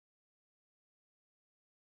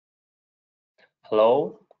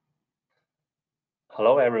Hello.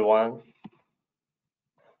 Hello, everyone.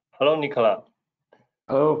 Hello, Nicola.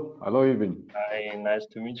 Hello, Evan. Hi, nice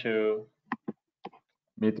to meet you.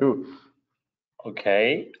 Me too.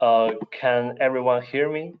 Okay. Can everyone hear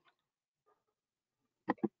me?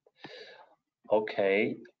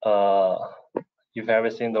 Okay. If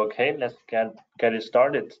everything's okay, let's get it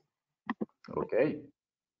started. Okay.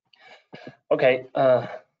 Okay.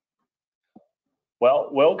 Well,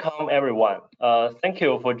 welcome everyone. Thank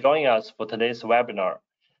you for joining us for today's webinar.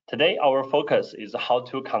 Today, our focus is how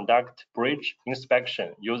to conduct bridge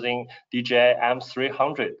inspection using DJI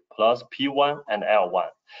M300+P1&L1.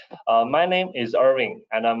 My name is Irving,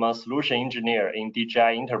 and I'm a solution engineer in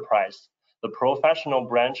DJI Enterprise, the professional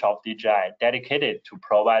branch of DJI dedicated to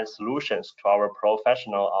provide solutions to our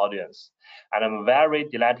professional audience. And I'm very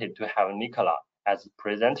delighted to have Nicola as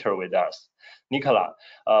presenter with us. Nicola,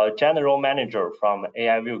 General Manager from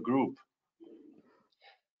Aiviewgroup.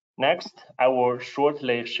 Next, I will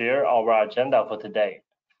shortly share our agenda for today.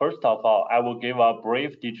 First of all, I will give a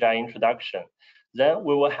brief DJI introduction. Then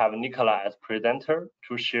we will have Nicola as presenter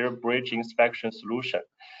to share bridge inspection solution.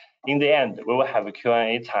 In the end, we will have a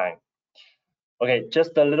Q&A time. Okay,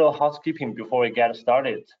 just a little housekeeping before we get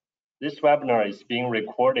started. This webinar is being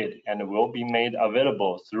recorded and will be made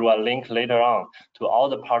available through a link later on to all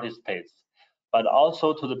the participants, but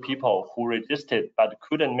also to the people who registered but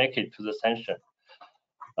couldn't make it to the session.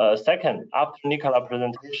 Second, after Nicola's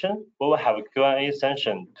presentation, we will have a Q&A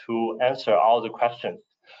session to answer all the questions.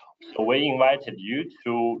 So we invited you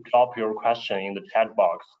to drop your question in the chat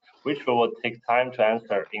box, which we will take time to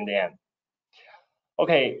answer in the end.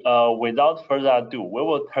 Okay, without further ado, we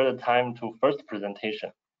will turn the time to first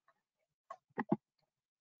presentation.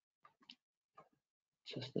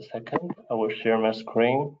 Just a second, I will share my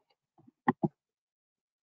screen.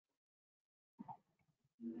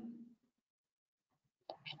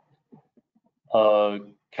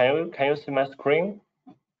 Can you see my screen?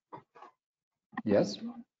 Yes.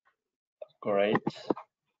 Great.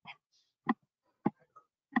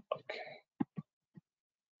 Okay.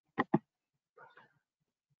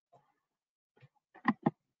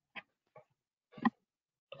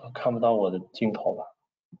 看不到我的镜头吧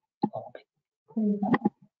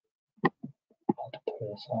 ？OK。How to turn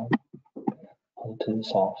this on? How to turn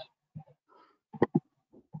this off?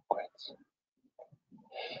 Great.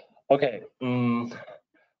 Okay.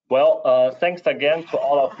 Well, thanks again to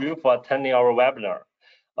all of you for attending our webinar.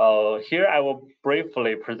 Here I will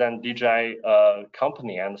briefly present DJI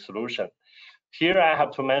company and solution. Here I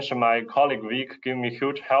have to mention my colleague Vic gave me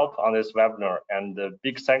huge help on this webinar, and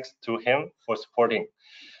big thanks to him for supporting.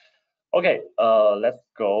 Okay, let's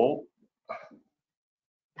go.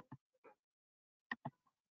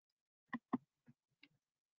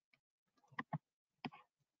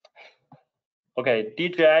 Okay,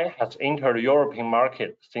 DJI has entered the European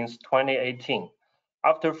market since 2018.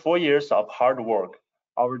 After 4 years of hard work,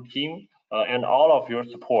 our team and all of your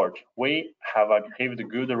support, we have achieved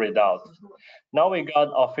good results. Now we got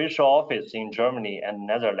official office in Germany and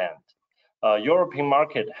Netherlands. European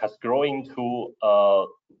market has grown to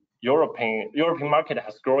European market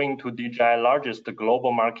has grown to DJI largest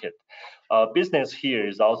global market. Business here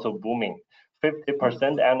is also booming,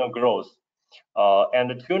 50% annual growth.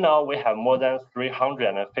 And till now, we have more than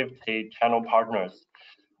 350 channel partners,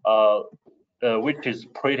 which is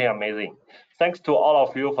pretty amazing. Thanks to all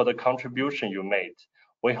of you for the contribution you made.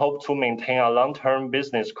 We hope to maintain a long-term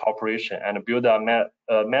business cooperation and build a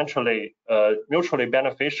mutually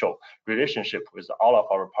beneficial relationship with all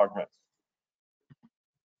of our partners.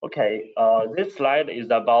 Okay, this slide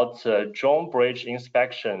is about drone bridge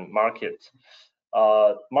inspection market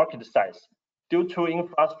size. Due to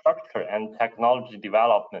infrastructure and technology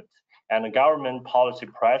development and government policy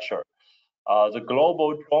pressure, the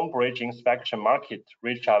global drone bridge inspection market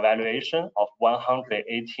reached a valuation of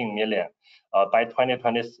 118 million by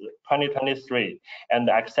 2023 and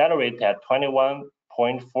accelerated at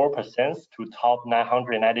 21.4% to top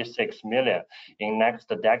 996 million in next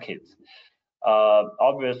decades.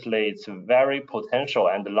 Obviously, it's a very potential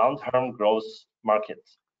and long-term growth market.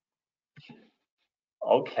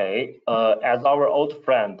 Okay, as our old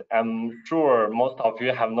friend, I'm sure most of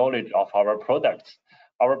you have knowledge of our products.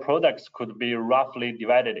 Our products could be roughly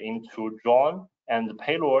divided into drone and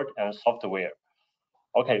payload and software.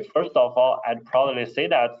 Okay, first of all, I'd proudly say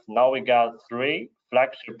that now we got 3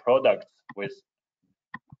 flagship products with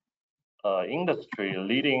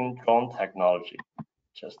industry-leading drone technology.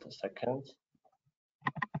 Just a second.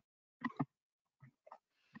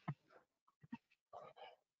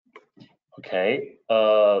 Okay,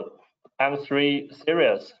 M3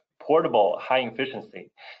 series portable, high efficiency.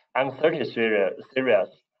 M30 series,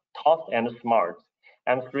 tough and smart.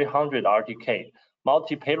 M300 RTK,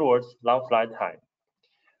 multi-payloads, long flight time.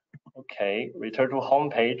 Okay, return to home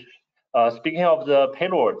page. Speaking of the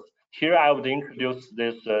payloads, here I would introduce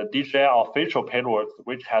this DJI official payloads,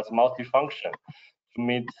 which has multifunction to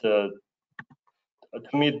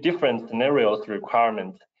meet different scenarios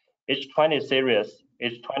requirements. H20 series,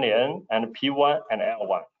 H20N, and P1 and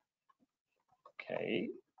L1. Okay,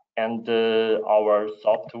 and our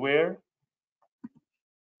software,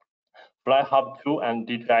 FlyHub 2 and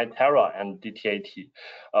DJI Terra and DTAT,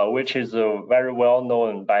 which is very well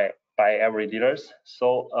known by every dealers.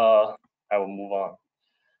 So I will move on.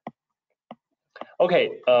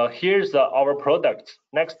 Okay, here's our product.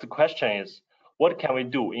 Next question is, what can we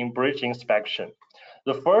do in bridge inspection?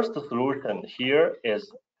 The first solution here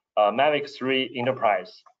is Mavic 3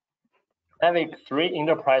 Enterprise. Mavic 3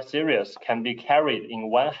 Enterprise series can be carried in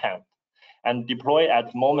one hand and deployed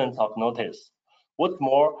at moments of notice. What's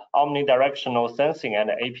more, omnidirectional sensing and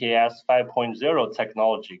APS 5.0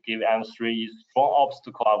 technology give M3 strong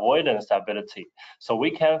obstacle avoidance ability, so we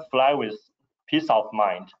can fly with peace of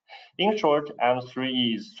mind. In short,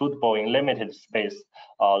 M3 is suitable in limited space,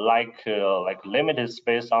 like limited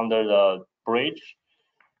space under the bridge,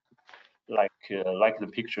 like the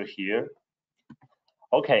picture here.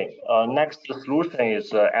 Okay, next solution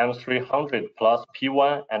is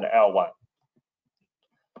M300+P1&L1.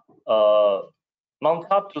 Mount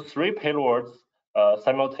up to 3 payloads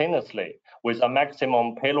simultaneously with a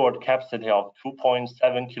maximum payload capacity of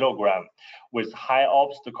 2.7 kg with high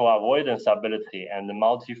obstacle avoidance ability and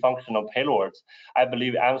multifunctional payloads. I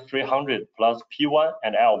believe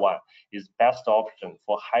M300+P1&L1 is best option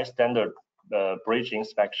for high standard bridge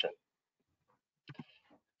inspection.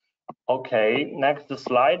 Okay, next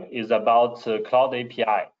slide is about Cloud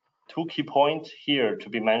API. 2 key points here to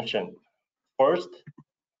be mentioned. First,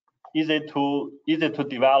 easy to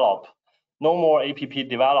develop. No more app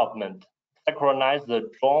development. Synchronize the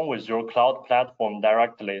drone with your cloud platform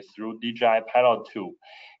directly through DJI Pilot 2.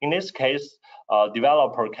 In this case,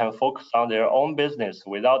 developer can focus on their own business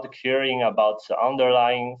without caring about the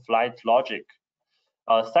underlying flight logic.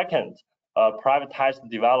 Second, privatized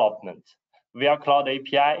development. Via Cloud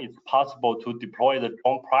API, it's possible to deploy the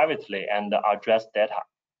drone privately and address data.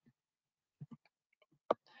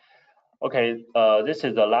 Okay, this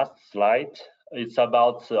is the last slide. It's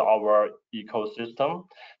about our ecosystem.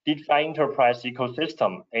 DJI Enterprise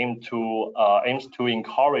ecosystem aims to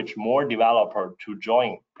encourage more developers to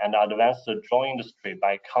join and advance the drone industry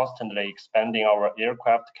by constantly expanding our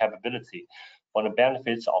aircraft capability for the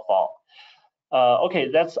benefits of all. Okay,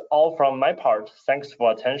 that's all from my part. Thanks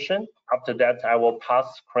for attention. After that, I will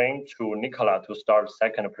pass screen to Nicola to start the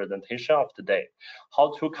second presentation of the day.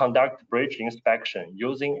 How to conduct bridge inspection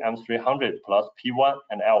using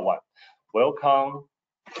M300+P1&L1. Welcome.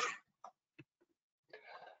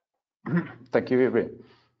 Thank you, Aiviewgroup.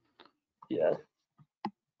 Yes.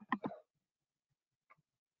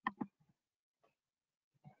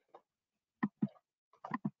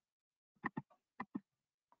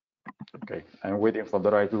 Okay, I'm waiting for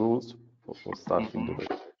the right rules for starting the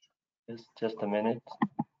bridge. It's just a minute.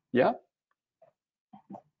 Yeah.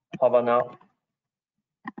 How about now?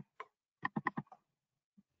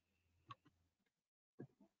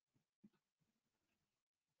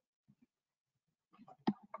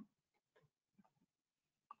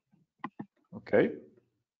 Okay.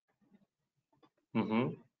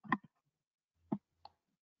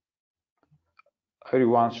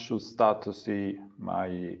 Everyone should start to see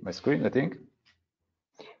my screen, I think.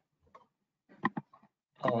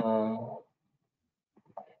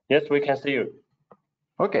 Yes, we can see you.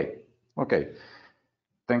 Okay.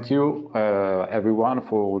 Thank you, everyone,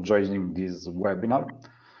 for joining this webinar.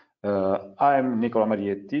 I'm Nicola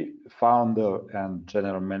Marietti, founder and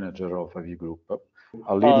general manager of Aiviewgroup,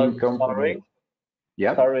 a leading company. Sorry.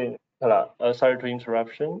 Yeah. Sorry, Nicola. Sorry to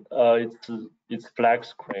interruption. It's black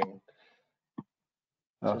screen.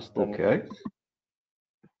 Just okay.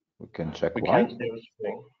 We can check we why. Can't see the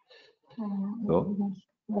screen. So.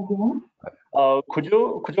 Could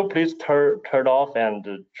you please turn off and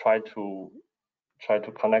try to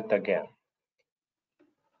connect again?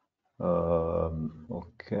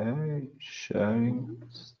 Okay, sharing,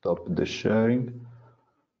 stop the sharing.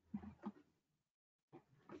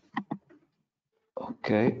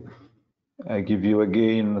 Okay, I give you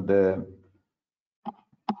again the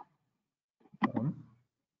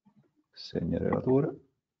segnalatore.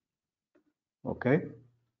 Okay,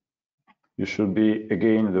 you should be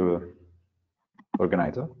again the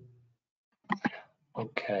organizer.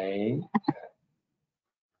 Okay.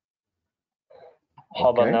 How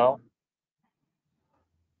about now?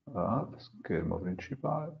 Schermo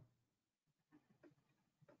principale.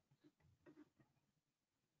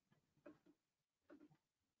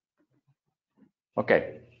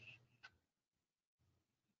 Okay.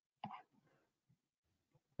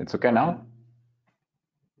 It's okay now?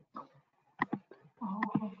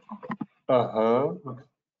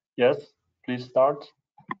 Yes, please start.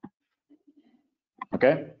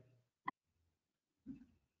 Okay.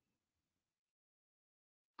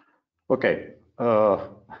 Okay.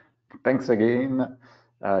 Thanks again.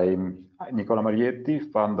 I'm Nicola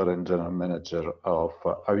Marietti, founder and general manager of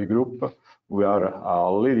Aiviewgroup. We are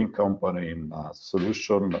a leading company in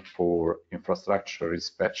solution for infrastructure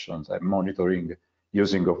inspections and monitoring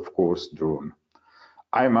using, of course, drone.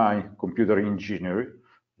 I'm a computer engineer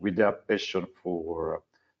with a passion for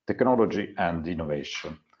technology and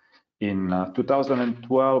innovation. In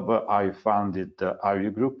 2012, I founded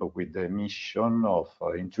Aiviewgroup with the mission of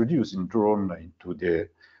introducing drone into the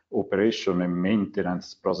operation and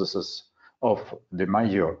maintenance processes of the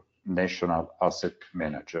major national asset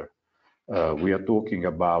manager. We are talking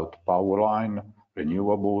about power line,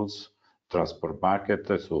 renewables, transport market,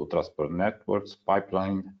 so transport networks,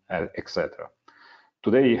 pipeline, etc.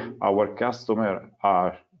 Today, our customers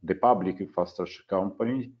are the public infrastructure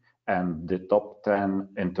company and the top 10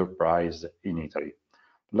 enterprise in Italy.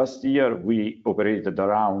 Last year, we operated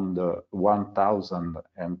around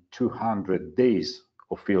 1,200 days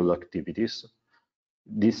of field activities.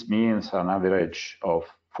 This means an average of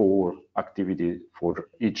 4 activities for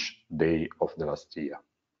each day of the last year.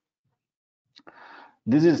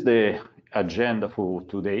 This is the agenda for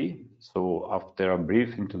today. So after a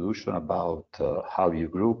brief introduction about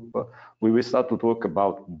Aiviewgroup, we will start to talk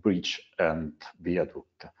about bridge and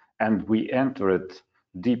viaduct. And we entered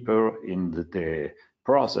deeper in the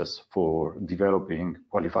process for developing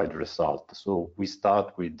qualified results. So we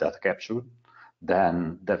start with data capture,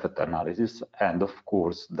 then defect analysis, and of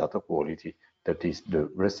course, data quality, that is the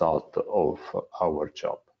result of our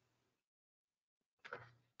job.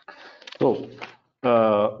 So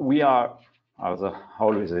we are, as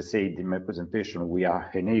always I say in my presentation, we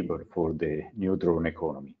are enabled for the new drone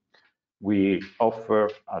economy. We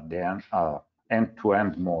offer at the end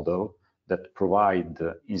end-to-end model that provide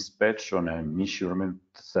inspection and measurement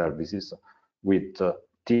services with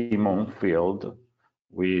team on field,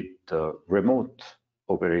 with remote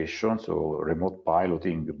operations, so remote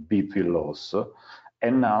piloting, BVLOS,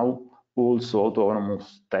 and now also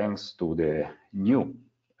autonomous thanks to the new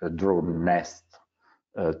drone nest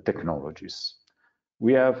technologies.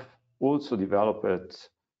 We have also developed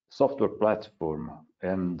software platform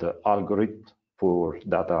and algorithm for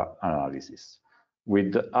data analysis.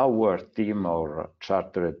 With our team of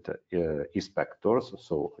chartered inspectors,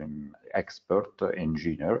 so an expert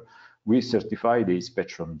engineer, we certify the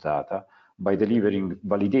inspection data by delivering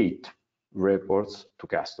validate reports to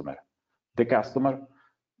customer. The customer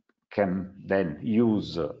can then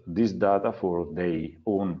use this data for their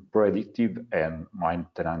own predictive and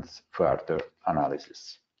maintenance further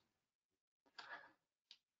analysis.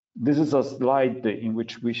 This is a slide in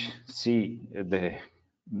which we see the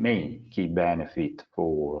main key benefit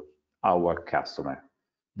for our customer.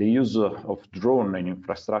 The use of drone in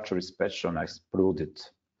infrastructure inspection has exploded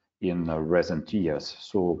in recent years.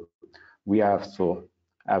 So we have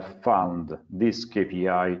found this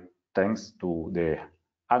KPI thanks to the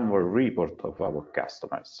annual report of our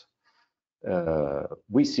customers.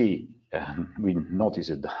 We see, we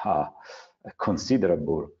noticed a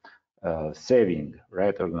considerable saving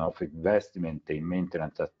return of investment in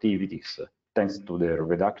maintenance activities thanks to the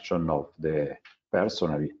reduction of the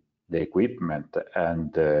personnel, the equipment,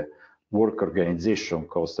 and the work organization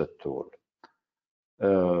cost at all.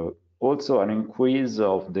 Also an increase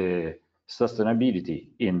of the sustainability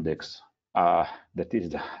index that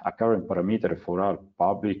is a current parameter for all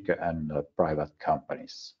public and private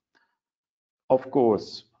companies. Of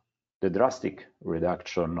course, the drastic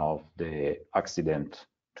reduction of the accident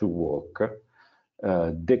to work,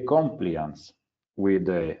 the compliance with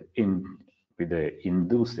the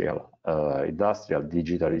industrial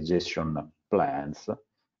digitalization plans,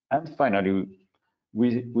 and finally,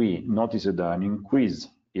 we noticed an increase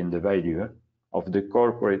in the value of the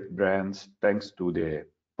corporate brands thanks to the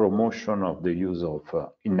promotion of the use of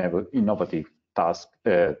innovative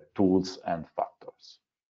tools and factors.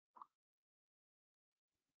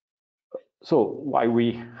 So why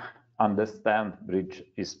we understand bridge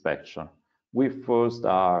inspection? We first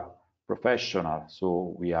are professional,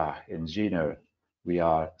 so we are engineer, we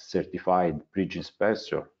are certified bridge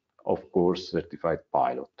inspector, of course certified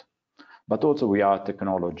pilot. But also we are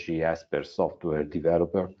technology expert software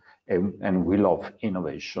developer, and we love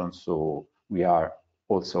innovation, so we are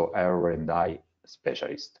also R&I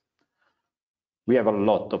specialist. We have a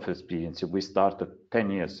lot of experience. We started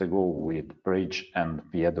 10 years ago with bridge and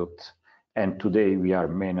viaduct, and today we are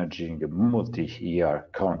managing multi-year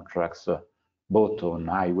contracts, both on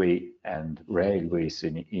highway and railways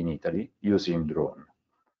in Italy using drone.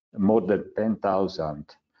 More than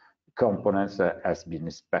 10,000 components has been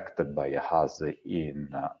inspected by us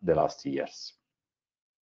in the last years.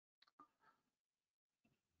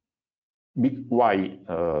 Why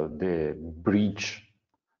the bridge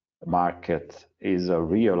market is a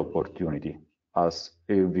real opportunity, as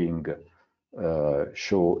Irving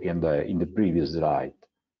showed in the previous slide.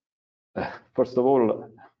 First of all,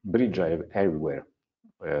 bridge are everywhere.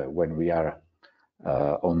 When we are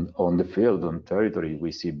on the field, on territory,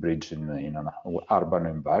 we see bridge in an urban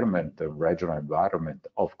environment, a regional environment,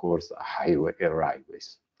 of course,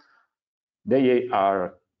 highways. They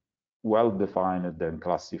are well-defined and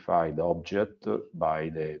classified object by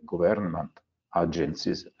the government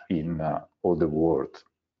agencies in all the world.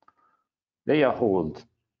 They are old.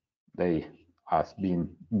 They have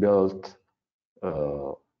been built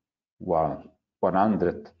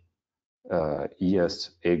 100 years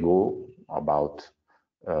ago.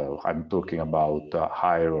 I'm talking about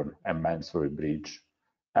iron and masonry bridge,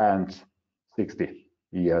 and 60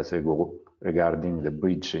 years ago regarding the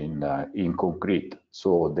bridge in concrete.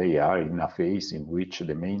 So they are in a phase in which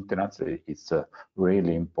the maintenance is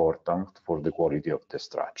really important for the quality of the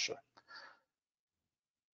structure.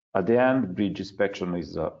 At the end, bridge inspection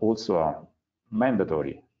is also a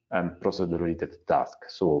mandatory and procedure-related task.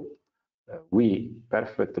 So we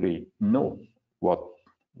perfectly know what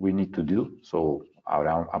we need to do. So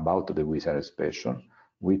about the visual inspection,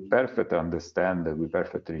 we perfectly understand that we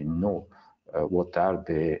perfectly know what are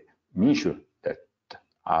the measures that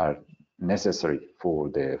are necessary for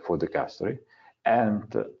the customer,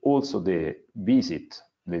 and also the visit,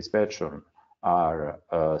 the inspection are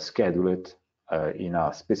scheduled in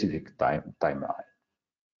a specific timeline.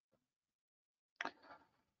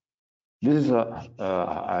 This is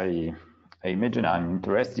I imagine an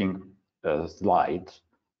interesting slide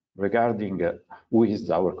regarding who is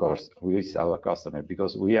our customer,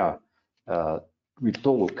 because we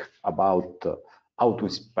talk about how to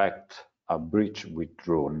inspect a bridge with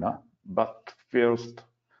drone, but first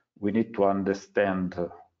we need to understand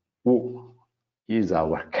who is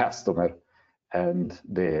our customer and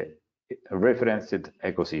the referenced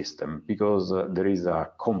ecosystem, because there is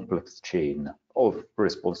a complex chain of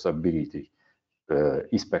responsibility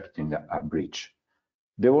inspecting a bridge.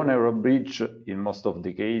 The owner of bridge, in most of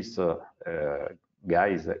the case,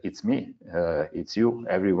 guys, it's me, it's you,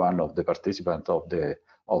 every one of the participants of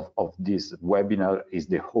this webinar is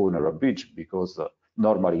the owner of bridge, because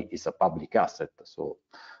normally it's a public asset. So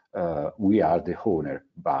we are the owner,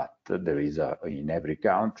 but there is in every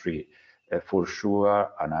country for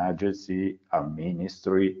sure an agency, a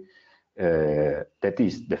ministry that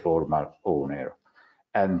is the formal owner.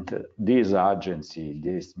 And this agency,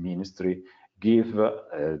 this ministry, give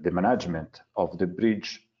the management of the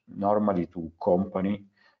bridge normally to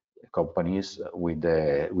companies with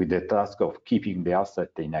the task of keeping the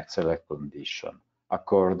asset in excellent condition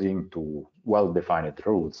according to well-defined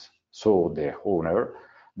rules. So the owner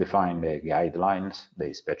define the guidelines, the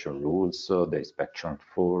inspection rules, the inspection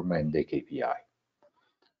form, and the KPI.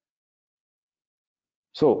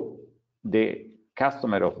 So the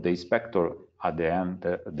customer of the inspector at the end,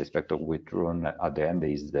 the inspector with drone at the end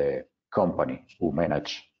is the company who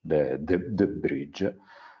manage the bridge,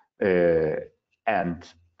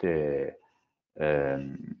 and the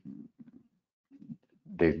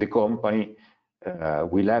company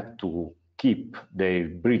will have to keep the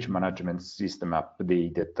bridge management system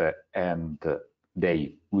updated, and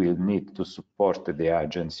they will need to support the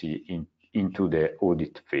agency into the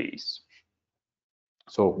audit phase.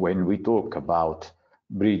 So when we talk about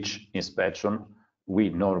bridge inspection, we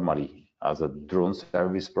normally, as a drone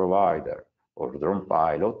service provider or drone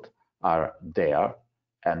pilot, are there,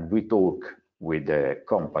 and we talk with the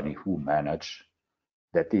company who manage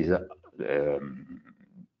that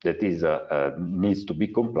needs to be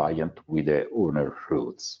compliant with the owner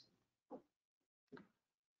rules.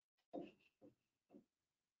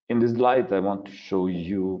 In this slide, I want to show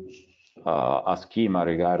you a schema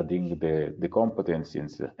regarding the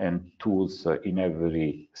competencies and tools in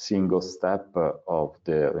every single step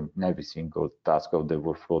in every single task of the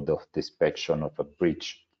workflow of the inspection of a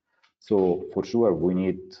bridge. So for sure, we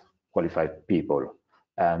need qualified people,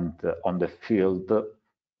 and on the field,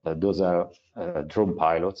 those are drone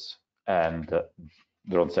pilots and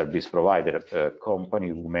drone service provider, company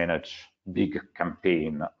who manage big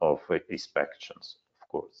campaign of inspections, of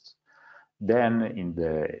course. Then in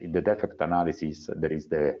the defect analysis, there is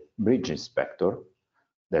the bridge inspector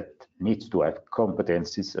that needs to have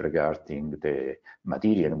competencies regarding the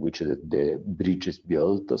material in which the bridge is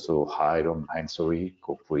built, so iron, masonry,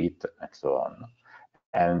 concrete, and so on.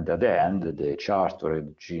 And at the end, the charter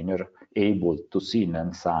engineer able to see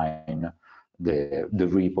and sign the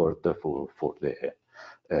report for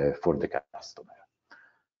the customer.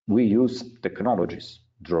 We use technologies,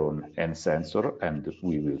 drone and sensor, and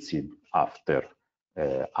we will see after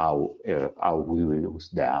how we will use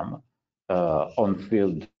them. On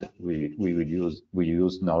field, we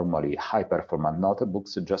use normally high performance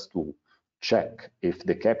notebooks just to check if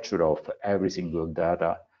the capture of every single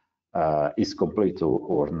data is complete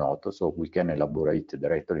or not, so we can elaborate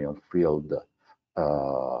directly on field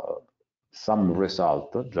some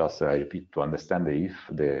result, just I repeat, to understand if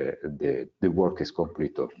the work is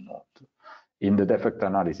complete or not. In the defect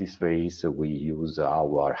analysis phase, we use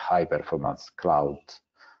our high performance cloud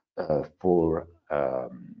for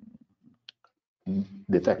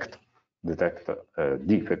detect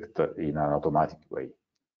defect in an automatic way.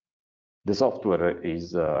 The software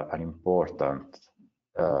is an important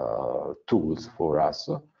tools for us.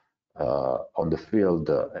 On the field,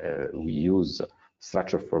 we use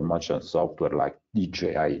structured formation software like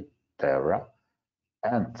DJI Terra,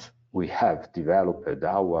 and we have developed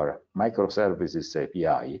our microservices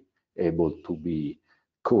API able to be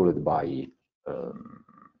called by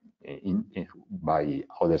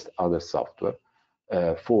other software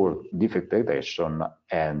for defect detection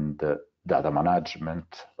and data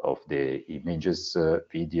management of the images,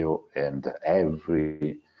 video, and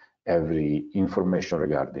every information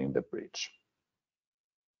regarding the bridge.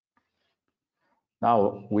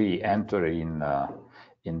 Now we enter in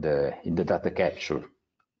the data capture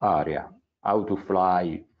area, how to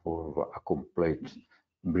fly for a complete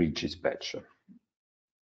bridge inspection.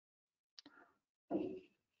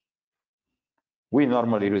 We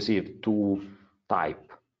normally receive two types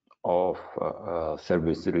of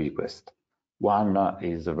service requests. One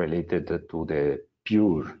is related to the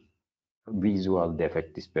pure visual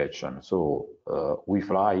defect inspection. So we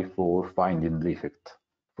fly for finding defect,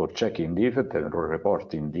 for checking defect and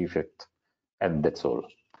reporting defect, and that's all.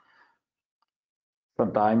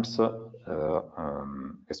 Sometimes,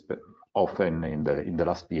 often in the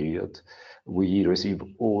last period, we receive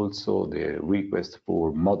also the request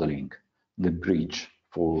for modeling the bridge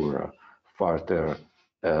for further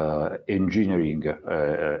engineering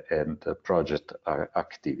and project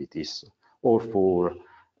activities, or for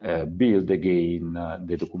build again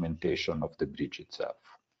the documentation of the bridge itself.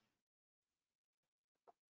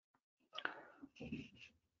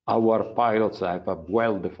 Our pilots have a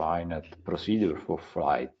well-defined procedure for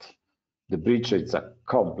flight. The bridge is a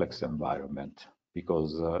complex environment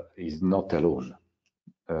because it's not alone.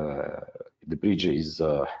 The bridge is,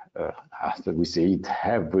 as we say, it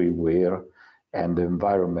everywhere, and the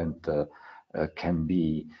environment can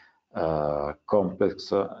be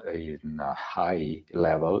complex in a high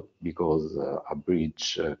level because a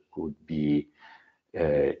bridge could be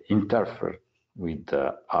interfered with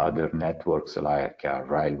other networks like a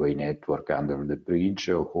railway network under the bridge,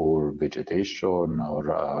 or vegetation,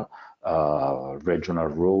 or regional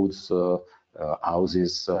roads,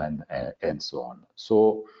 houses, and so on.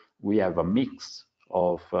 So we have a mix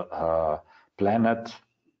of planned,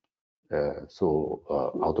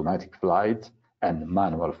 automatic flight and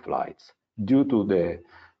manual flights, due to the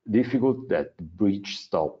difficulty that the bridge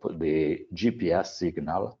stop the GPS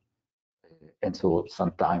signal. And so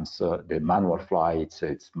sometimes the manual flights,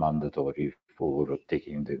 it's mandatory for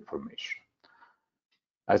taking the information.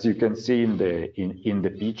 As you can see in the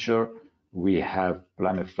picture, we have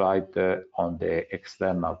planned flight on the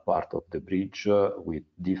external part of the bridge with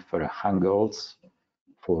different angles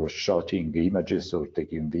for shooting images or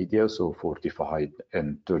taking videos, so 45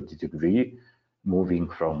 and 30 degree, moving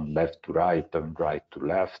from left to right and right to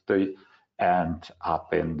left, and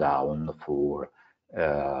up and down for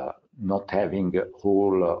not having a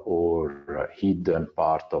hole or hidden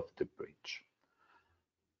part of the bridge.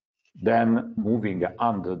 Then moving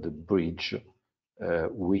under the bridge,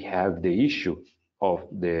 we have the issue of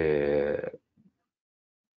the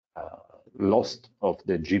loss of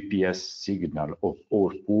the GPS signal or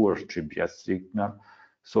poor GPS signal.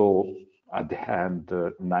 So at the end,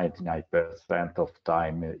 99% of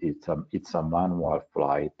time it's a manual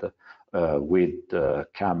flight with the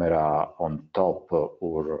camera on top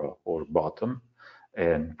or bottom,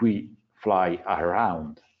 and we fly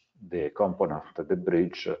around the component of the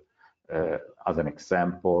bridge. As an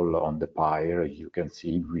example, on the pier, you can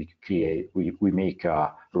see we make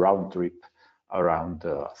a round trip around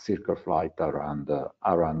circle flight around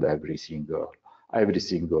every single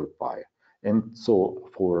pier. And so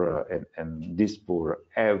for and this for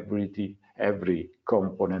every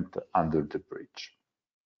component under the bridge.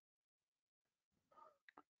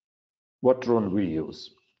 What drone we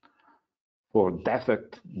use? For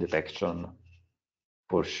defect detection,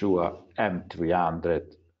 for sure,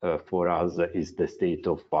 M300 for us is the state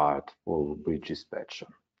of art for bridge inspection,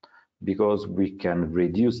 because we can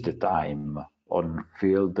reduce the time on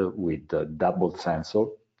field with a double sensor,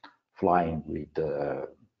 flying with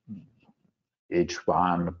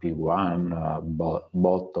H1, P1,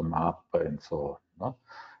 bottom up, and so on. No?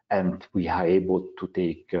 And we are able to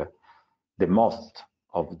take the most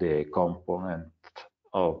of the component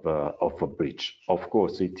of a bridge. Of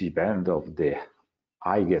course, it depends of the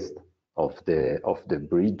highest of the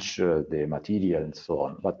bridge, the material, and so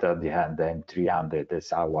on. But at the end, the M300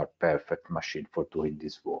 is our perfect machine for doing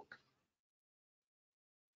this work.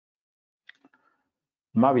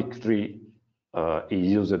 Mavic 3 is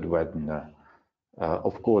used when,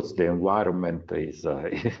 of course, the environment is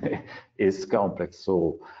is complex,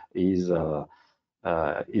 so is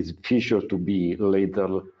feature to be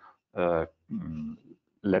little.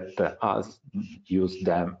 Let us use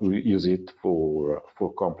it for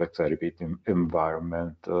complex repeating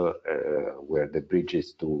environment where the bridge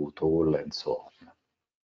is too tall and so on.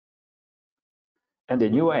 And the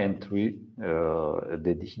new entry,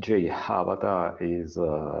 the DJ Avatar, is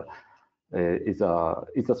a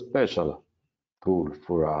special tool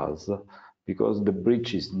for us, because the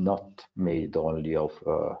bridge is not made only of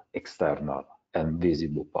external and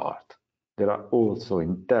visible part. There are also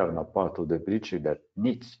internal part of the bridge that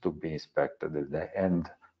needs to be inspected at the end.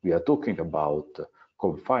 We are talking about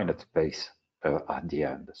confined space at the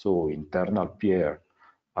end. So internal pier,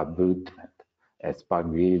 abutment, and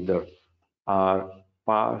span girder are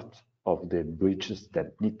part of the bridges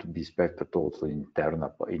that need to be inspected also in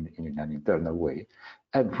an internal way.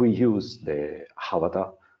 And we use the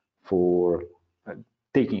avatar for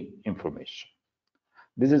taking information.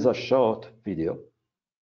 This is a short video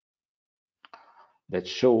that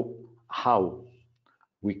show how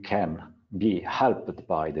we can be helped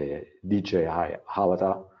by the DJI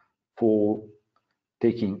avatar for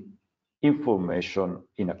taking information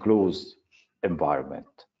in a closed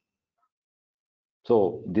environment.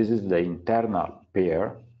 So this is the internal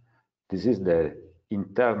pair. This is the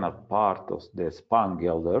internal part of the span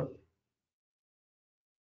girder.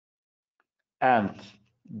 And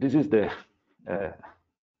this is the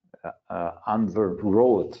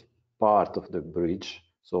underroad part of the bridge,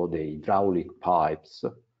 so the hydraulic pipes.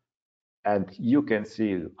 And you can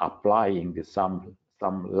see applying some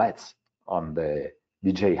LEDs on the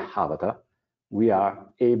DJ avatar, we are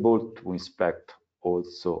able to inspect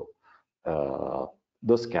also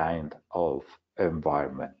those kind of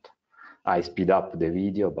environment. I speed up the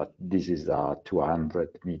video, but this is a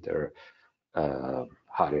 200-meter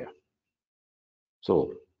area.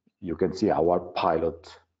 So you can see our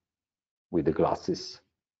pilot with the glasses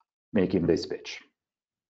making the speech.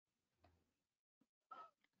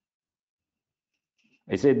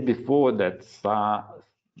 I said before that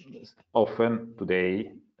often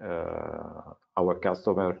today our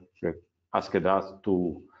customer asked us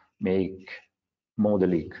to make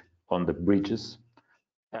modeling on the bridges,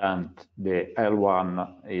 and the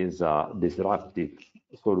L1 is a disruptive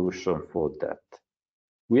solution for that.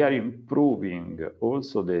 We are improving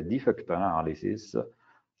also the defect analysis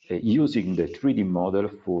using the 3D model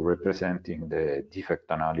for representing the defect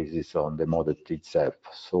analysis on the model itself,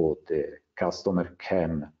 so the customer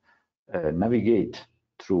can navigate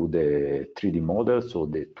through the 3D model, so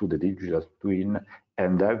to the digital twin,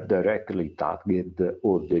 and have directly targeted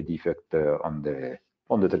all the defect on the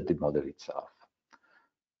 3D model itself.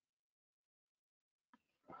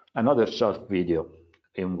 Another short video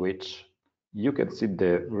in which you can see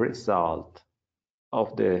the result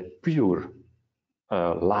of the pure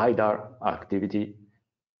LiDAR activity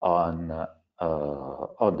on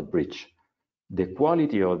the bridge. The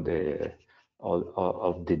quality of the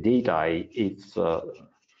data is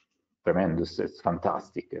tremendous. It's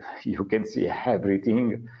fantastic. You can see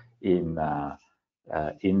everything in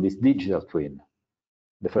this digital twin.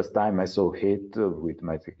 The first time I saw it with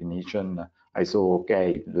my technician, I saw,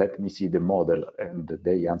 okay, let me see the model, and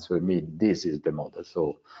they answered me, this is the model.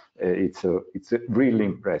 So it's really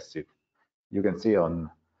impressive. You can see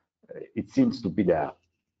it seems to be there.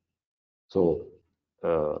 So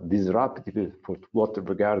disruptive for what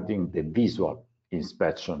regarding the visual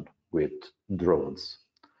inspection with drones.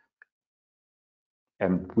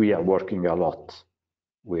 And we are working a lot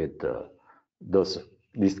with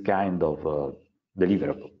this kind of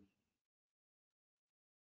deliverable.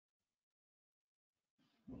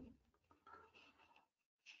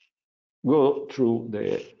 go through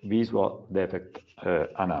the visual defect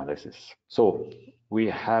analysis. So we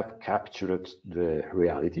have captured the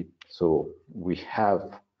reality. So we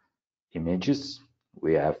have images,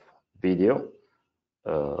 we have video,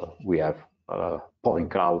 we have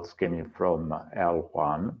point clouds coming from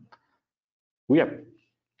L1. We have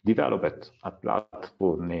developed a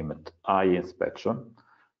platform named iInspection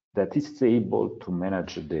that is able to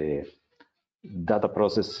manage the data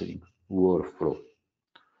processing workflow.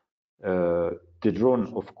 The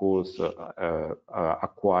drone, of course,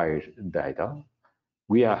 acquires data.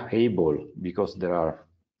 We are able, because there are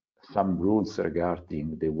some rules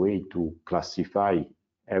regarding the way to classify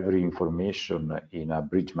every information in a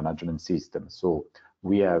bridge management system. So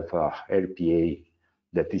we have RPA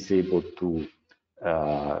that is able to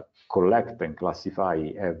collect and classify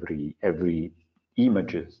every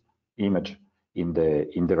image in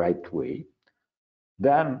the right way.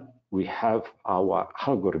 Then we have our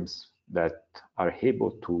algorithms that are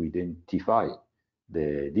able to identify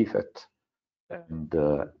the defect and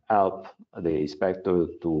help the inspector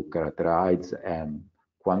to characterize and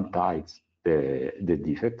quantize the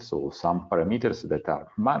defect. So some parameters that are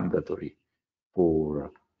mandatory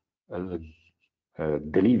for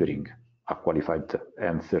delivering a qualified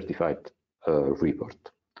and certified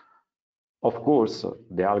report. Of course,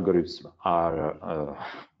 the algorithms are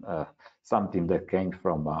something that came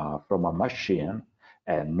from a machine,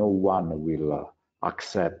 and no one will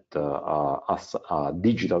accept a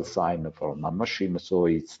digital sign from a machine. So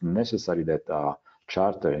it's necessary that a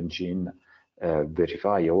charter engine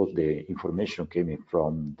verify all the information coming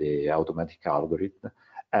from the automatic algorithm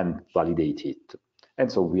and validate it.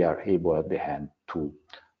 And so we are able at the end to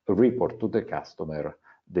report to the customer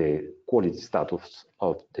the quality status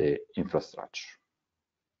of the infrastructure.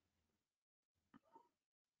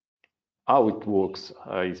 How it works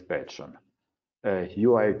inspection.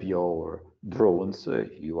 You have your drones,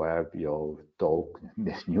 you have your dog,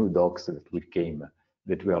 the new dogs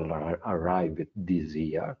that will arrive this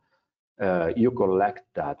year. You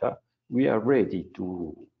collect data. We are ready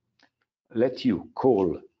to let you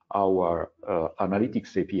call our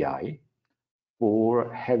analytics API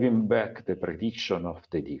for having back the prediction of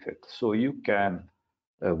the defect. So you can,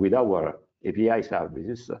 with our API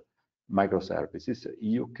services, microservices,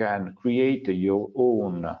 you can create your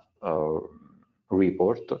own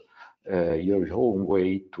report, your own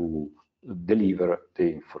way to deliver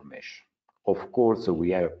the information. Of course, we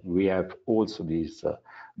have also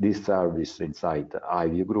this service inside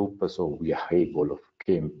Aiviewgroup, so we are able,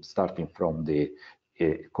 starting from the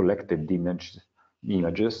collected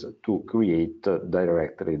images to create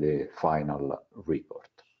directly the final report.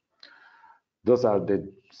 Those are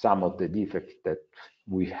some of the defects that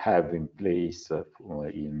we have in place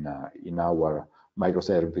in our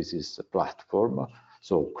microservices platform.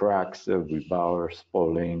 So cracks, rebar,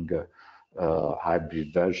 spalling,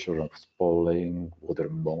 hybrid version of spalling, water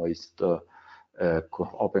moist,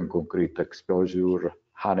 open concrete exposure,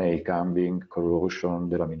 honeycombing, corrosion,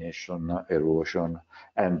 delamination, erosion,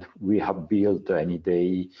 and we have built any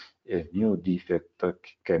day a new defect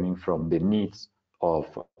coming from the needs of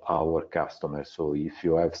our customers. So if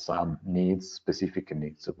you have some needs, specific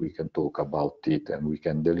needs, we can talk about it and we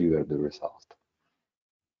can deliver the result.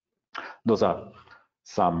 Those are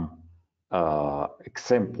some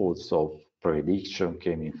examples of prediction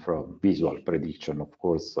coming from visual prediction. Of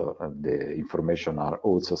course, the information are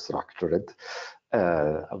also structured.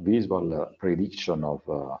 A visual prediction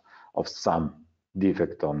of some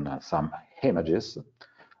defect on some images.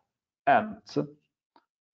 And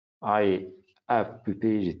I have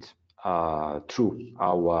prepared through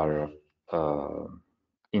our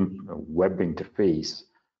web interface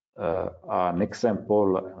an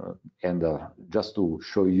example and just to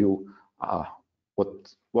show you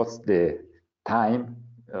what's the time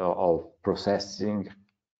of processing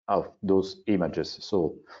of those images.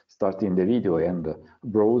 So starting the video and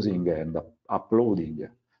browsing and uploading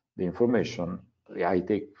the information, I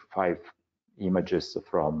take 5 images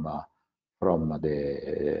from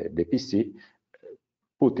the PC,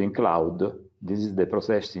 put in cloud. This is the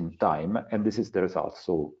processing time, and this is the result.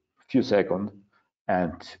 So few seconds,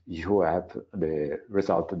 and you have the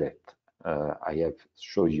result that I have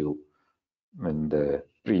shown you in the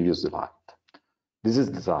previous slide. This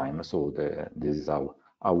is the time. So this is our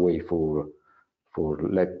way for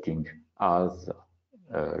letting us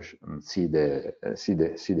see the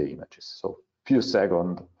images. So few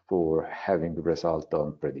seconds for having the result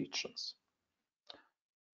on predictions.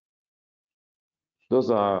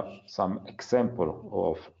 Those are some examples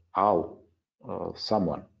of how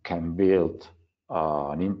someone can build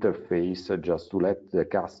an interface just to let the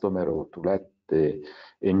customer or to let the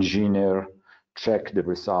engineer check the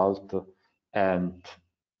result and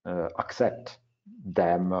accept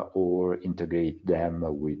them or integrate them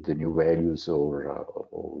with the new values or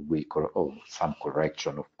some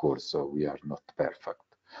correction, of course, so we are not perfect.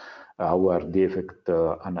 Our defect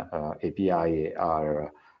API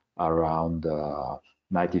are around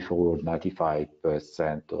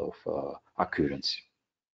 94-95% of accuracy.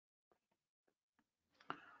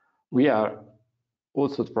 We are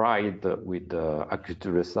also tried with the accurate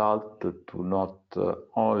result to not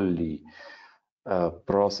only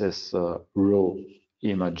process raw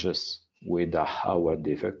images with our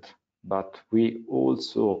defect, but we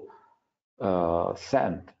also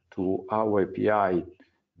send to our API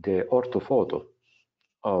the orthophoto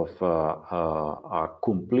of a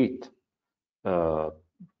complete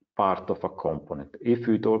part of a component. If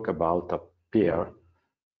we talk about a pair,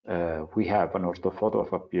 we have an orthophoto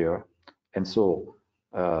of a pair, and so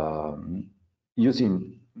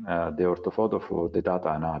using the orthophoto for the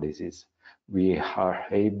data analysis, we are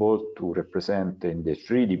able to represent in the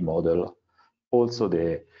 3D model also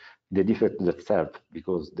the defect itself,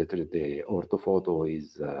 because the orthophoto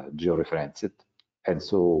is georeferenced, and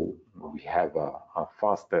so we have a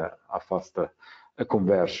faster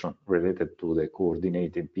conversion related to the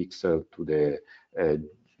coordinating pixel to the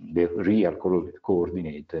real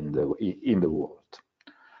coordinate in the world.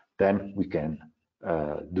 Then we can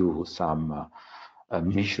do some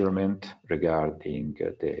measurement regarding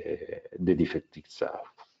the defect itself.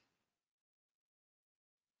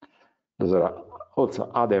 Those are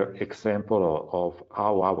also other example of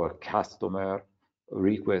how our customer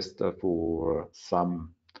request for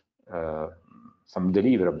some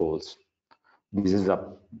deliverables. This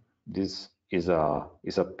is a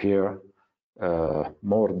pier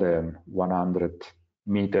more than 100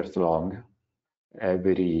 meters long.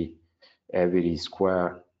 Every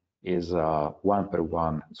square is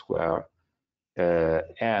 1/1 square,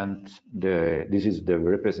 and this is the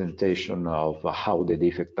representation of how the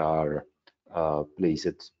defects are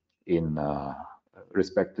placed in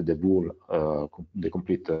respect to the wool, the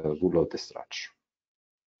complete wool of the structure.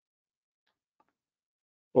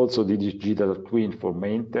 Also, the digital twin for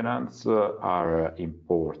maintenance are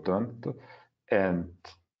important, and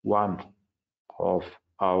one of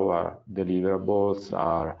our deliverables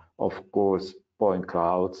are, of course, point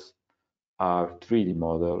clouds, our 3D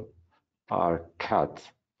model, our CAD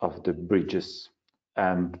of the bridges,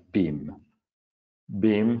 and BIM.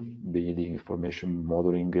 BIM, Building Information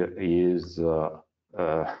Modeling, is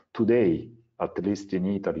today, at least in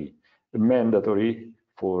Italy, mandatory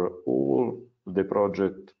for all the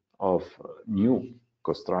project of new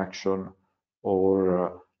construction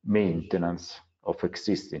or maintenance of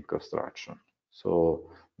existing construction. So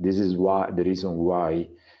this is why the reason why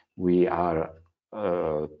we are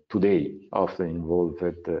today often involved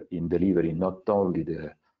in delivering not only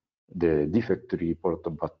the defect report,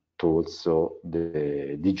 but also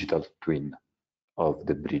the digital twin of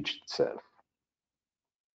the bridge itself.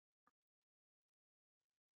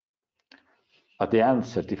 At the end,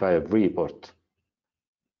 certified report,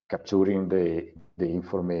 capturing the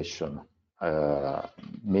information,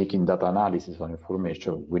 making data analysis on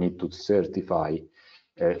information, we need to certify,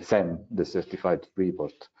 send the certified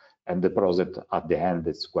report. And the process at the end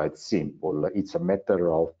is quite simple. It's a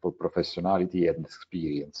matter of professionality and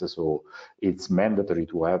experience. So it's mandatory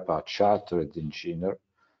to have a chartered engineer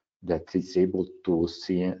that is able to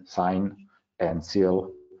sign and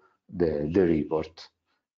seal the report.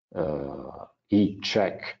 He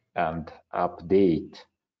check and update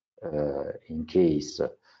in case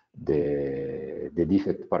the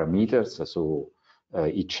defect parameters. So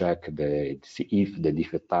he check if the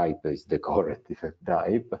defect type is the correct defect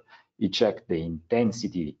type. He check the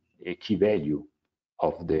intensity key value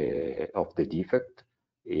of the defect.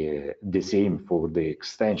 The same for the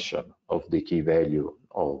extension of the key value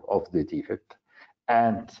of the defect,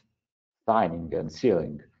 and signing and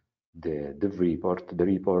sealing the report. The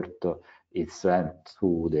report is sent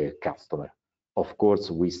to the customer. Of course,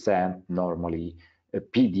 we send normally a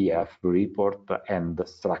PDF report and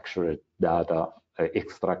structured data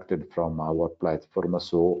extracted from our platform,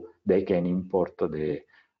 so they can import the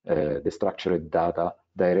structured data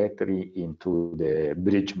directly into the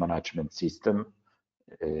bridge management system,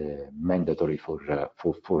 mandatory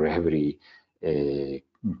for every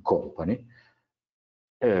company.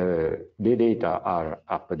 The data are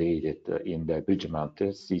updated in the bridge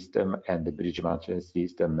management system, and the bridge management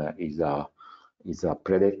system is a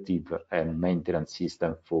predictive and maintenance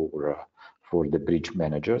system for the bridge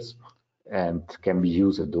managers. and can be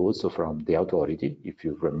used also from the authority, if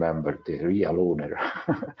you remember the real owner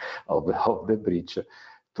of the bridge,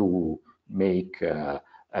 to make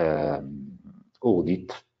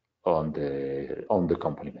audit on the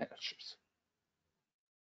company managers.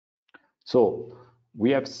 So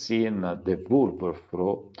we have seen the full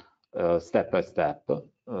workflow step by step,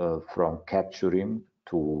 from capturing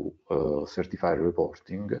to certified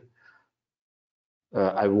reporting.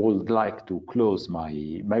 I would like to close my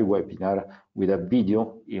webinar with a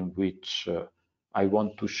video in which I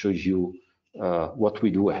want to show you what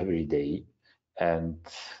we do every day. And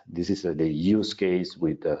this is the use case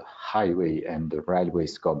with the highway and the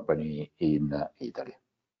railways company in Italy.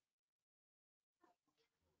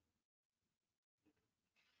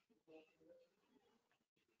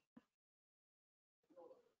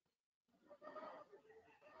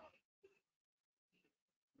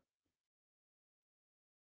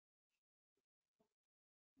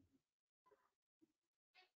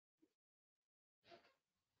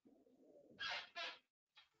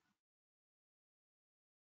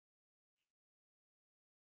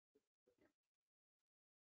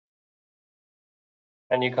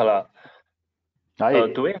 And Nicola,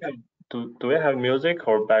 do we have music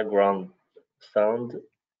or background sound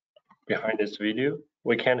behind this video?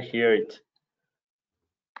 We can't hear it.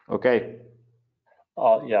 Okay.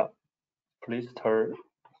 Oh yeah, please turn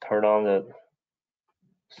on the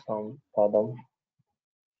sound button.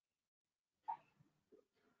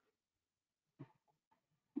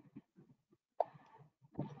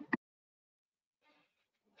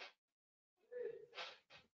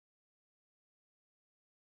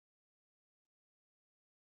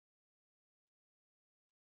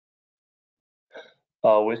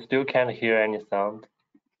 We still can't hear any sound.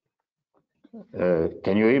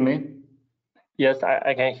 Can you hear me? Yes,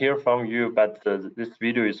 I can hear from you, but this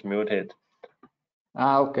video is muted.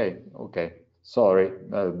 Okay. Sorry,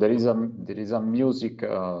 there is a music,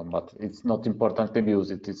 but it's not important the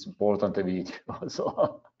music. It's important the video.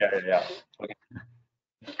 So Yeah. Okay.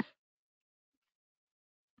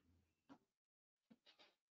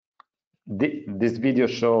 This video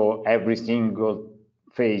show every single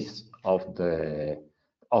phase of the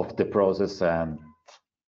process, and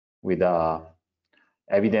with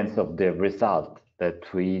evidence of the result that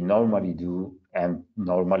we normally do, and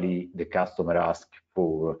normally the customer asks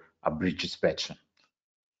for a bridge inspection.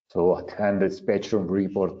 So at the end, the inspection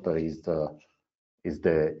report is the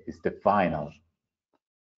final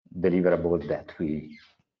deliverable that we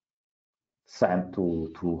send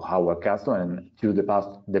to our customer, and through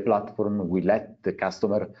the platform we let the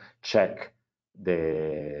customer check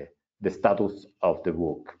the status of the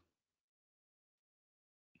work.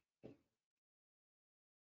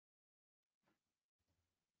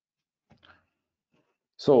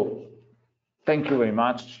 So thank you very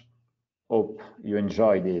much. Hope you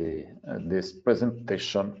enjoyed this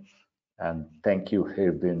presentation, and thank you,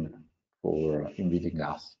 Herbin, for inviting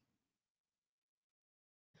us.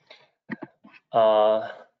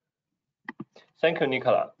 Thank you,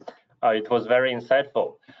 Nicola. It was very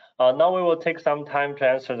insightful. Now we will take some time to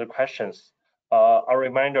answer the questions. A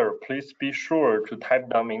reminder, please be sure to type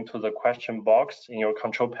them into the question box in your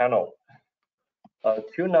control panel.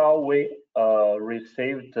 Till now, we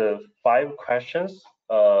received 5 questions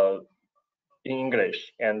in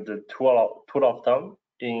English and two of them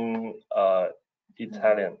in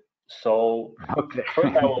Italian. So okay.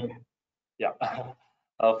 First,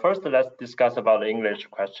 first, let's discuss about the English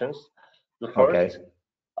questions. The first,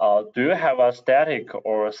 do you have a static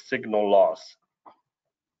or a signal loss?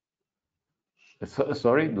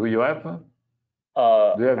 Sorry, do you have? Do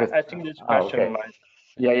you have I think this question might.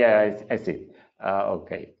 Yeah, I see.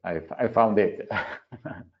 Okay, I found it.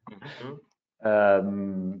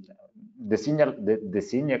 The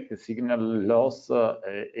signal loss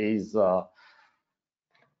is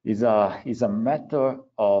a matter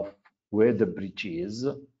of where the bridge is,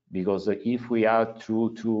 because if we are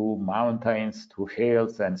through to mountains, to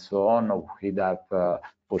hills, and so on, we'd have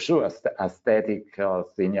for sure a static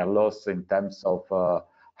signal loss in terms of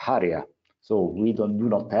area. So we do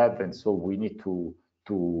not have, and so we need to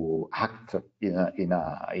act in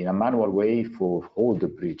a manual way for all the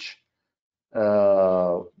bridge.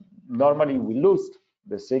 Normally we lose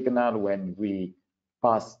the signal when we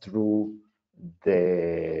pass through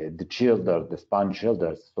the shoulder, the span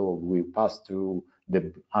shoulder. So we pass through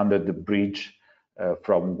under the bridge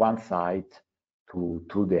from one side to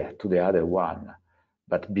the other one.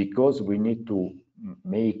 But because we need to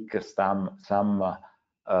make some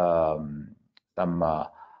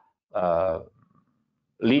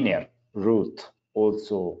linear route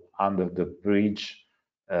also under the bridge,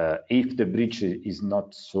 if the bridge is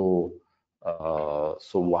not so so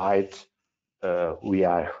wide, we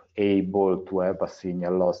are able to have a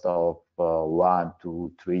signal loss of 1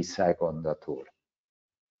 to 3 seconds at all.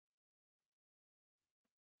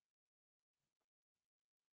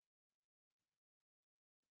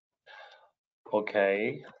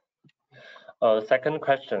 Okay. Second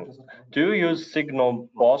question, do you use signal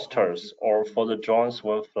boosters or for the drones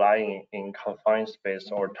when flying in confined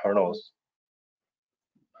space or tunnels?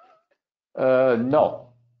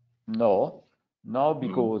 No,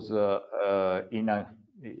 because I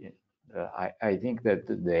think that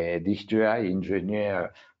the DJI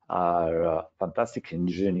engineer are fantastic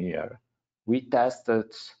engineer. We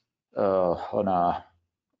tested on a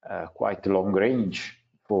quite long range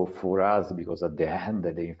for us because at the end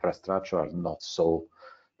the infrastructure are not so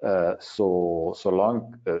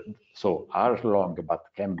long, so are long, but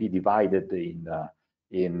can be divided in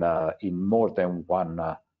more than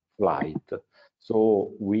one flight.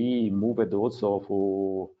 So we moved also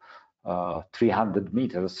for 300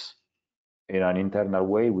 meters in an internal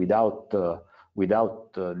way without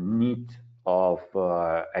need of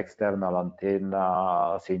external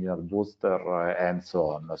antenna, signal booster, and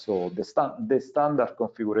so on. So the standard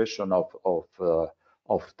configuration of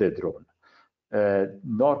the drone.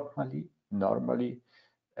 Normally,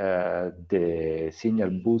 the signal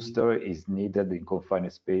booster is needed in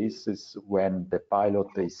confined spaces when the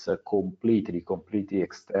pilot is completely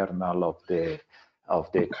external of the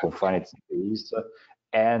confined space,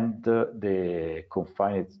 and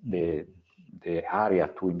the area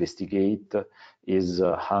to investigate is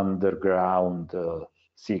underground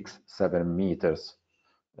 6-7 meters.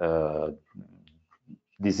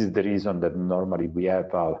 This is the reason that normally we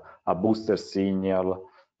have a booster signal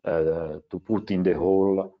to put in the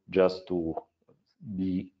hole just to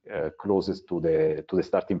be closest to the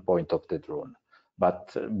starting point of the drone.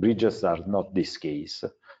 But bridges are not this case,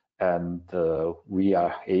 and we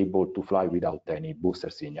are able to fly without any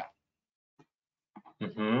booster signal.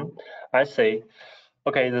 I see.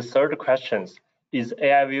 Okay, the third question is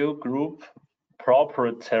Aiviewgroup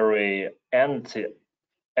proprietary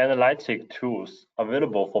analytic tools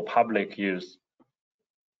available for public use?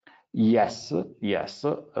 Yes. Our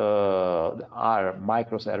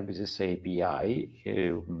microservices API,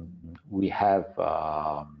 we have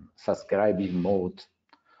subscribing mode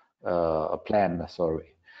plan,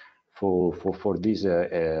 sorry, for these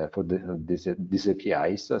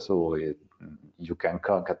APIs. So you can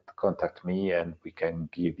contact me, and we can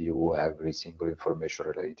give you every single information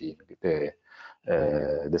related to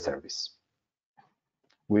the service.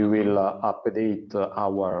 We will update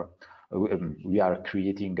our. We are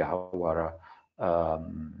creating our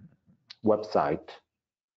website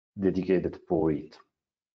dedicated for it.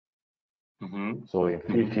 So in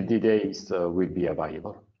 50 days will be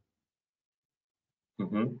available.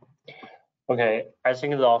 Okay, I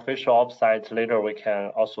think the official website later we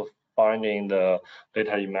can also find in the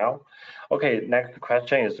later email. Okay, next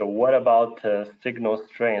question is, what about the signal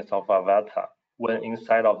strength of Avata when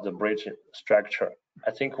inside of the bridge structure?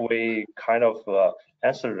 I think we kind of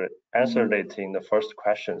answered it in the first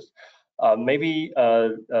questions. Maybe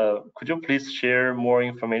could you please share more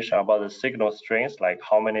information about the signal strength, like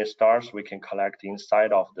how many stars we can collect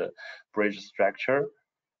inside of the bridge structure?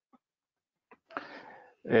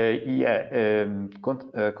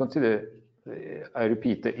 Consider, I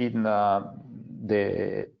repeat, in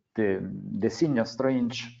the signal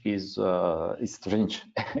strength is strange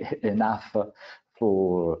enough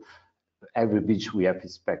for every bridge we have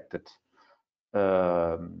inspected.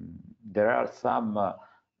 There are some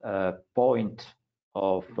point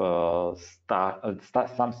of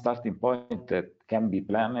some starting point that can be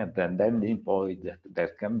planned, and ending point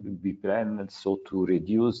that can be planned, so to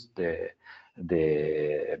reduce the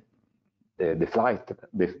flight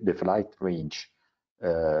range.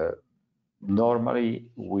 Normally,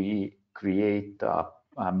 we create a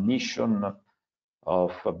mission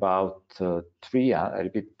of about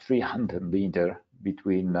 300 meters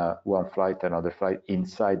between one flight and another flight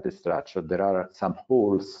inside the structure. There are some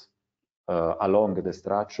holes along the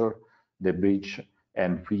structure, the bridge,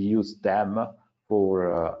 and we use them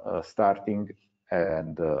for starting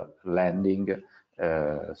and landing,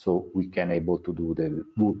 so we can able to do the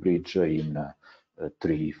full bridge in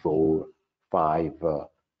 3, 4, 5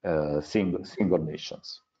 single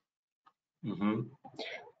missions.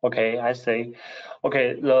 Okay, I see.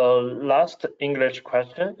 Okay, the last English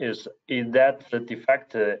question is that the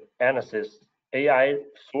defect analysis AI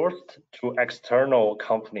sourced to external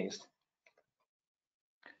companies?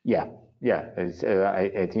 Yeah.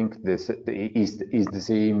 I think this is the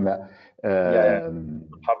same.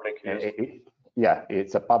 Public use. Yeah,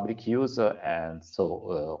 it's a public use, and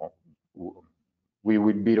so we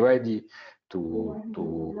will be ready to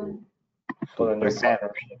present.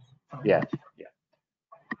 Yeah.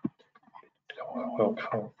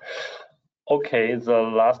 Welcome. Okay, the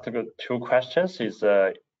last two questions is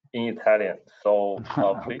in Italian. So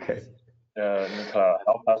please, Okay. Nicola,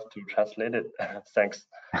 help us to translate it. Thanks.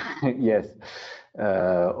 Yes.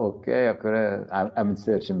 Okay. I'm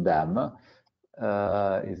searching them.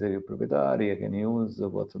 Is there a proprietary? Can use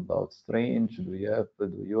what's about strange? Do you have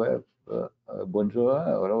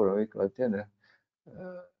buongiorno?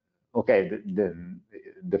 Okay, the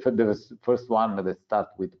first one that start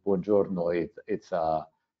with buongiorno, it's a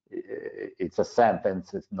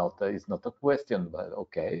sentence, it's not a question, but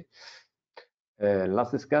okay.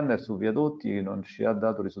 L'asse scanner su viadotti non ci ha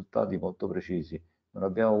dato risultati molto precisi, non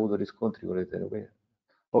abbiamo avuto riscontri con le terapie.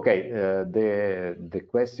 Okay, the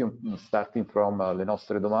question starting from le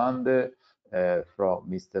nostre domande from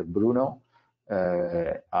Mr. Bruno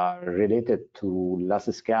are related to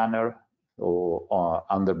l'asse scanner or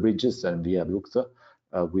under bridges and viaducts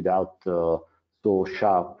without so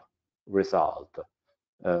sharp result.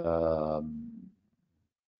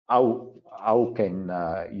 How can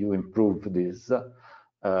you improve this?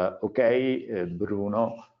 Okay,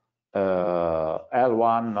 Bruno,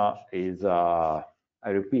 L1 is, I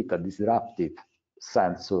repeat, a disruptive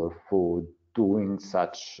sensor for doing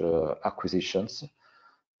such acquisitions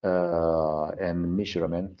and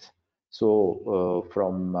measurement. So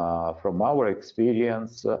from our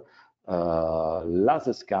experience,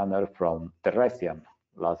 laser scanner from terrestrial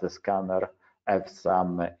laser scanner have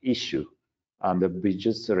some issue on the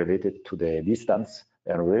bridges related to the distance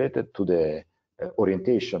and related to the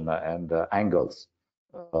orientation and angles.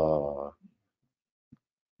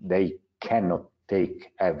 They cannot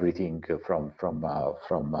take everything from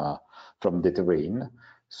the terrain.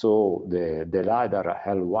 So the LiDAR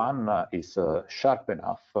L1 is sharp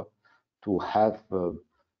enough to have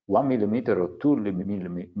 1 millimeter or 2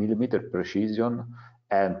 millimeter precision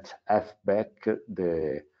and have back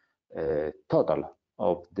the total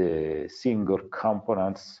of the single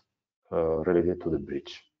components related to the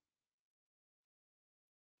bridge.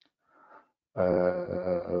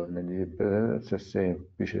 Se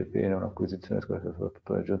semplice pena un'acquisizione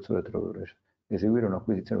soprattutto l'aggiunzione eseguire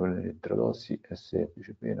un'acquisizione con le tradossi è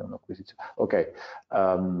semplice pena un'acquisizione. Okay.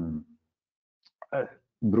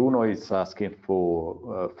 Bruno is asking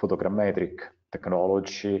for photogrammetric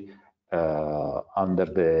technology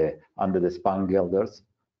under the span guilders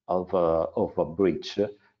of a bridge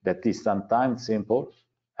that is sometimes simple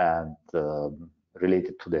and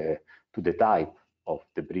related to the type of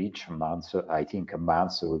the bridge. I think a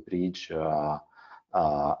Mansell bridge, a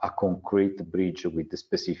concrete bridge with a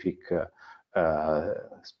specific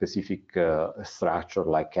structure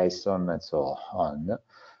like caisson and so on.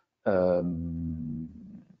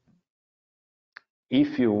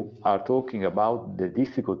 If you are talking about the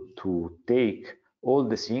difficult to take all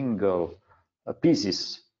the single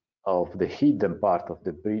pieces of the hidden part of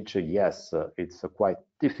the bridge, yes, it's quite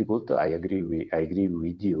difficult. I agree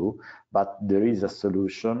with you, but there is a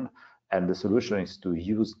solution, and the solution is to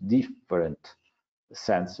use different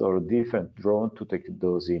sensor, different drone to take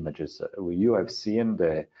those images. You have seen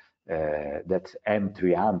that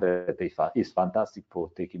M300 is fantastic for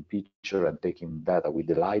taking picture and taking data with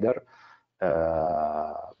the LiDAR,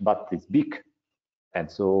 but it's big. And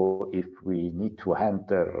so if we need to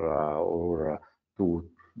enter or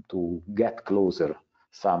to get closer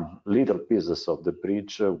some little pieces of the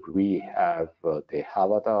bridge, we have the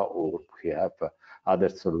avatar, or we have other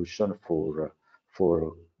solution for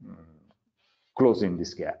closing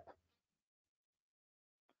this gap.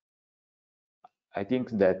 I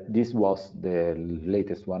think that this was the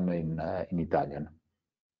latest one in Italian.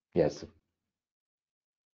 Yes.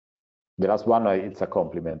 The last one, it's a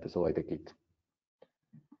compliment, so I take it.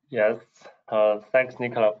 Yes. Thanks,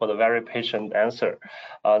 Nicola, for the very patient answer.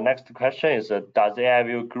 Next question is, does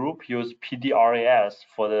Aiviewgroup use PDRAS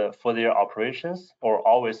for their operations, or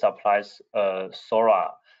always applies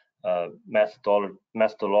SORA methodology?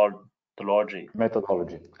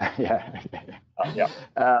 Yeah. Yeah.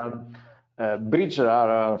 Bridge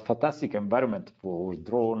are a fantastic environment for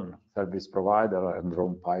drone service provider and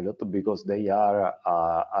drone pilot, because they are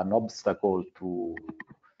an obstacle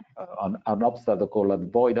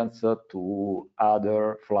avoidance to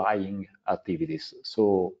other flying activities.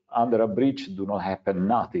 So under a bridge do not happen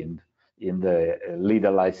nothing in the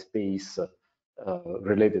little space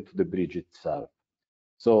related to the bridge itself.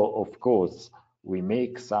 So of course we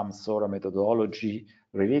make some sort of methodology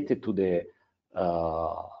related to the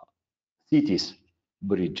cities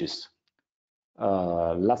bridges.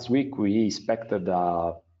 Last week we inspected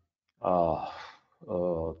a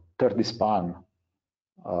 30 span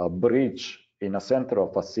bridge in a center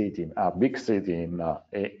of a city, a big city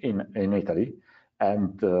in Italy,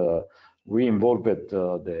 and we involved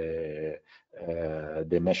the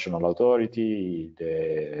national authority,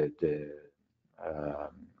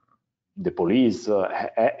 the police,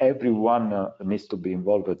 everyone needs to be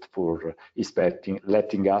involved for inspecting,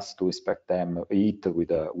 letting us to inspect them with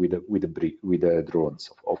the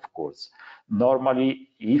drones, of course. Normally,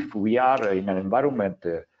 if we are in an environment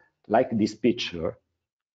like this picture,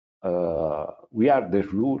 we are the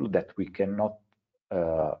rule that we cannot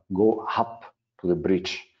go up to the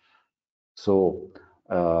bridge. So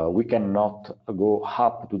we cannot go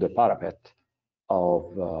up to the parapet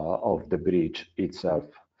of the bridge itself.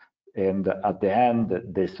 And at the end,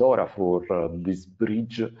 the SORA for this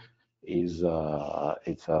bridge is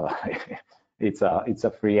it's a it's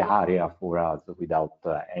a free area for us without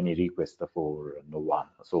any request for no one.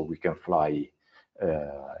 So we can fly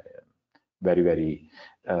very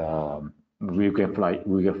we can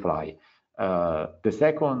fly. The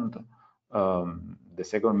second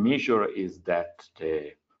measure is that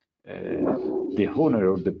the owner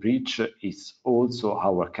of the bridge is also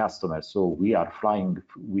our customer. So we are flying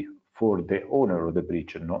for the owner of the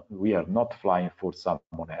bridge. We are not flying for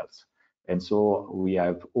someone else. And so we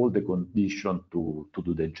have all the conditions to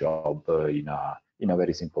do the job in a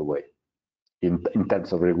very simple way, in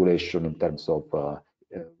terms of regulation, in terms of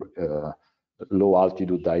low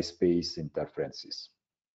altitude airspace interferences.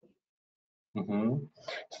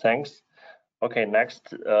 Thanks. Okay,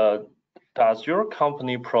 next, does your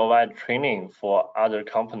company provide training for other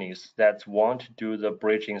companies that want to do the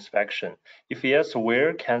bridge inspection? If yes,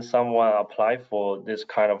 where can someone apply for this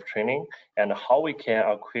kind of training, and how we can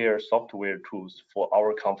acquire software tools for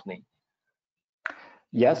our company?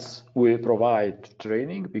 Yes, we provide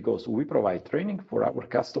training because we provide training for our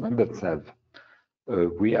customers themselves.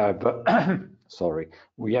 We have, sorry,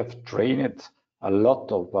 we have trained a lot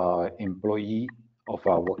of employees of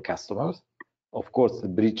our customers. Of course, the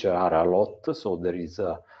bridge are a lot, so there is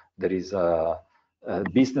a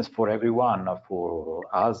business for everyone. For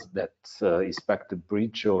us that inspect the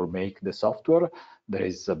bridge or make the software, there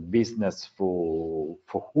is a business for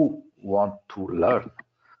who want to learn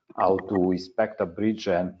how to inspect a bridge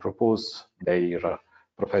and propose their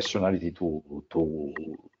professionality to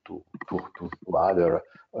other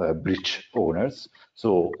bridge owners.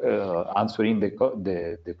 So answering the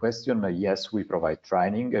question, yes, we provide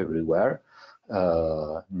training everywhere.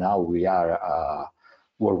 Now we are a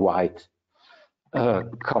worldwide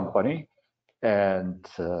company, and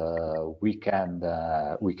we can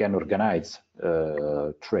organize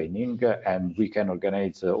training, and we can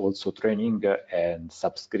organize also training and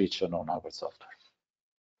subscription on our software.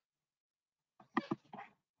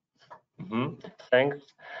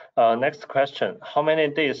 Thanks. Next question. How many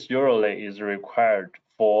days usually is required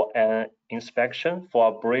for an inspection for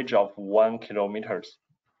a bridge of 1 kilometer?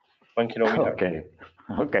 1 kilometer.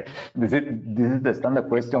 Okay. This is the standard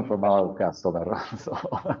question from our customer. So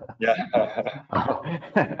yeah.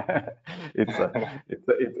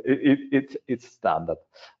 it's standard.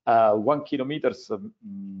 1 kilometer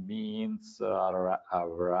means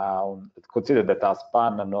around. Consider that a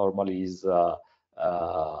span normally is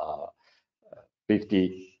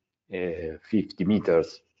 50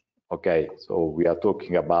 meters. Okay, so we are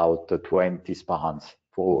talking about 20 spans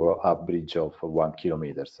for a bridge of 1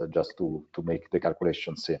 kilometer, so just to make the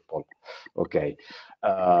calculation simple. Okay,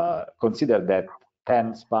 consider that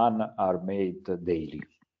 10 span are made daily.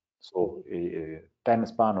 So 10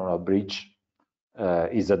 span on a bridge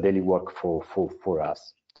is a daily work for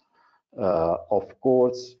us. Of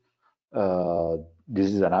course, this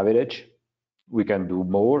is an average. We can do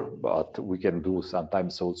more, but we can do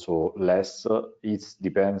sometimes also less. It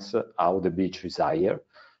depends how the bridge is higher.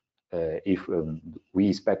 If we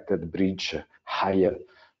expected the bridge higher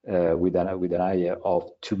with an higher of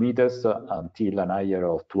 2 meters until an higher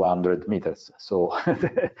of 200 meters. So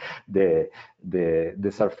the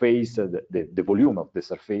surface, the volume of the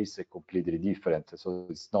surface is completely different. So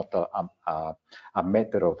it's not a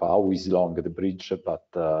matter of how is long the bridge, but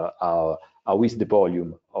how is the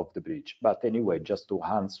volume of the bridge. But anyway, just to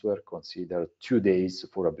answer, consider 2 days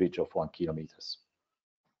for a bridge of 1 kilometer.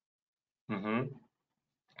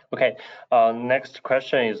 Okay, next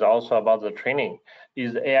question is also about the training.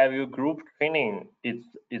 Is Aiviewgroup training its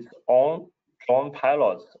own drone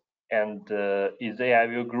pilots, and is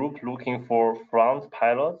Aiviewgroup looking for front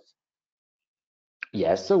pilots?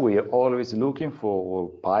 Yes, we are always looking for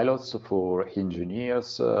pilots, for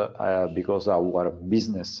engineers, because our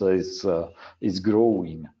business is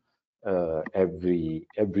growing. every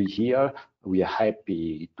year. We are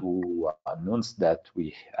happy to announce that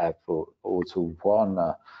we have also won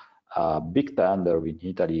a big tender in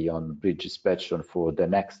Italy on bridge inspection for the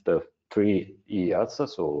next 3 years.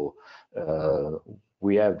 So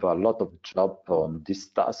we have a lot of job on this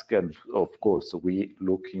task, and of course we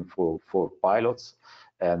looking for pilots,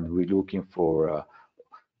 and we're looking for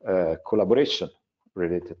collaboration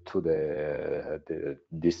related to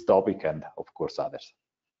this topic, and of course others.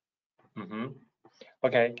 Mm-hmm.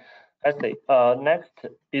 Okay, I see. Next,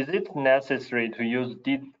 is it necessary to use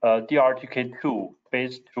DRTK2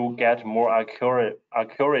 base to get more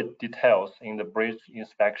accurate details in the bridge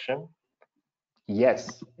inspection?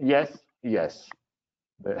 Yes, yes, yes.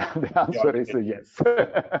 The answer is yes.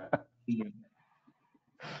 Mhm.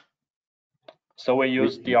 So we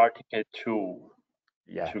use DRTK2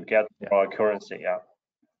 Yeah, to get yeah, more accuracy, yeah.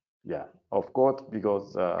 yeah. Of course,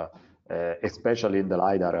 because especially in the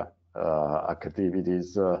LiDAR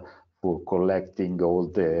activities for collecting all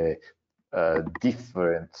the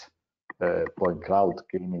different point cloud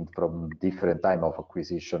coming from different time of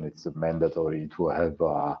acquisition, it's mandatory to have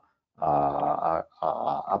a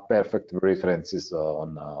perfect references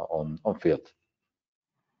on field.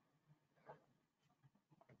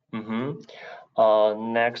 Mm-hmm.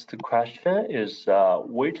 Next question is,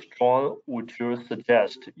 which drone would you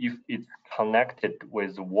suggest if it's connected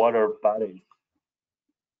with water bodies?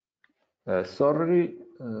 Sorry,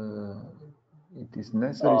 it is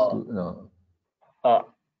necessary to no.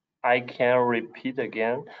 I can repeat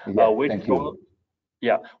again. Yeah, Which thank drone? you.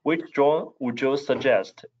 Yeah, which drone would you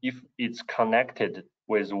suggest if it's connected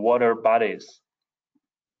with water bodies?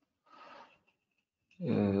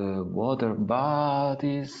 Water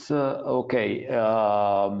bodies. Okay.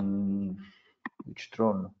 Which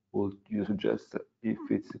drone would you suggest if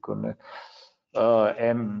it's connected?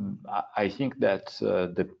 I think that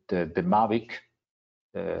the Mavic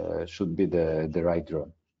should be the right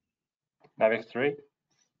drone. Mavic 3?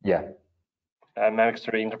 Yeah. Mavic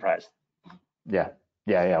 3 Enterprise. Yeah.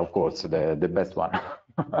 Of course, the best one.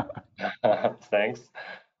 Thanks.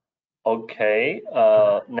 Okay.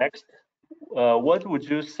 Next, what would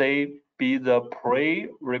you say be the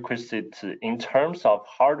prerequisite in terms of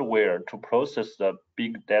hardware to process the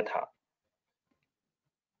big data?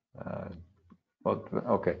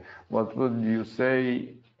 Okay. What would you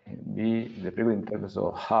say be the prerequisite in terms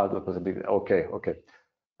of hardware possibility? Okay.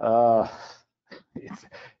 Uh,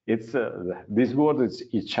 it's this world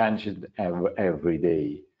is changing every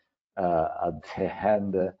day. At the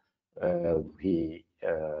end, we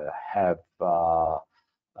have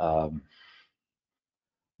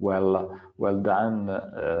well done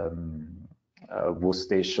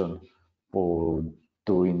workstation for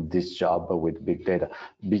doing this job with big data.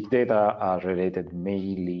 Big data are related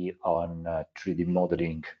mainly on 3D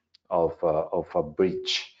modeling of a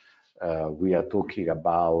bridge. We are talking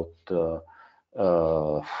about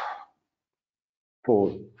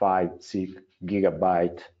 4, 5, 6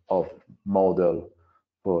 GB of model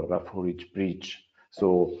for each bridge.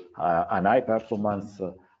 So an high performance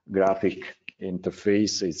graphic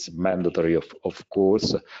interface is mandatory, of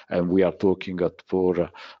course, and we are talking for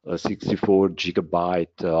 64 GB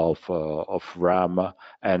of RAM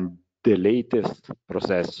and the latest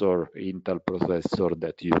processor, Intel processor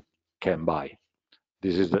that you can buy.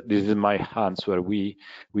 This is my answer. We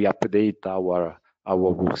update our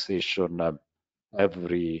workstation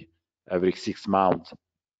every 6 months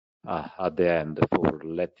at the end for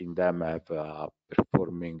letting them have a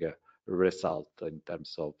performing result in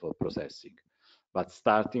terms of processing. But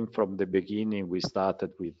starting from the beginning, we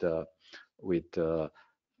started with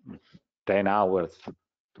 10 hours,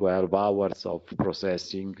 12 hours of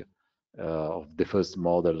processing of the first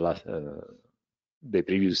model the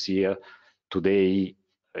previous year. Today,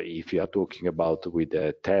 if you are talking about with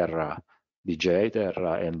the Terra, DJI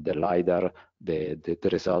Terra and the LiDAR, the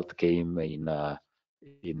result came in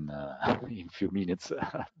in few minutes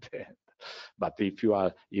at the end. But if you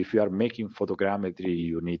are making photogrammetry,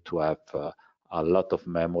 you need to have a lot of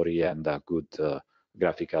memory and a good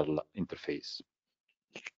graphical interface.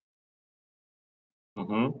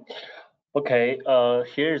 Okay,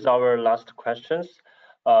 here's our last questions.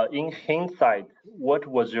 In hindsight, what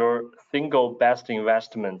was your single best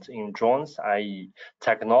investment in drones, i.e.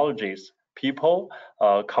 technologies, people,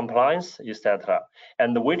 compliance, etc.?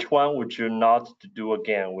 And which one would you not do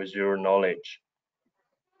again with your knowledge?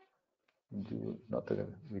 Do not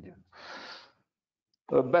with you.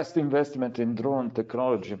 Best investment in drone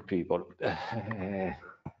technology and people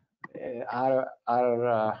are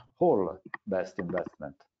whole best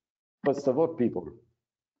investment. First of all, people.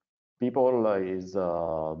 people is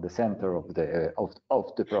the center of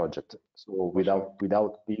the project. So without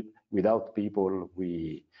people,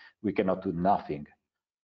 we cannot do nothing.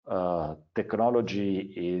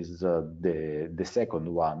 Technology is the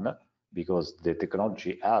second one, because the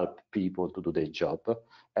technology help people to do their job,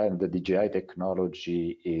 and the DJI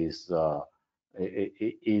technology is a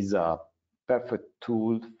perfect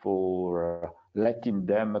tool for letting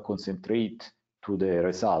them concentrate to the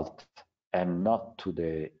result and not to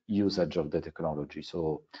the usage of the technology.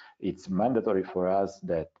 So it's mandatory for us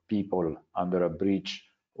that people under a bridge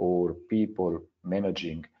or people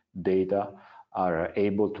managing data are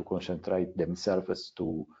able to concentrate themselves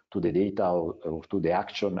to the data or to the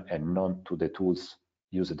action and not to the tools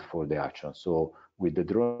used for the action. So with the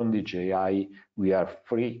drone DJI, we are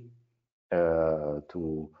free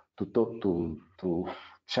to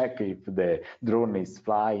check if the drone is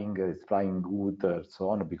flying good, so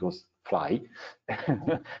on, because fly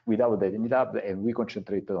without any tab, and we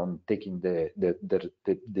concentrate on taking the data,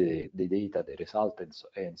 the result,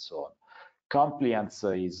 and so on. Compliance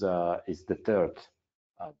is the third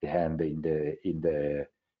at the end in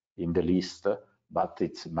the list, but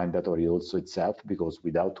it's mandatory also itself, because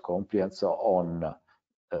without compliance on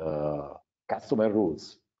customer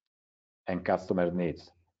rules and customer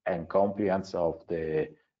needs and compliance of the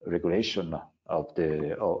regulation of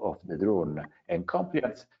the drone and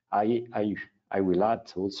compliance, I will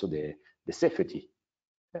add also the safety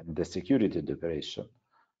and the security of the operation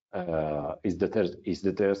is the third,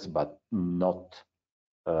 but not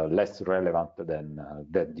less relevant than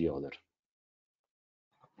the other.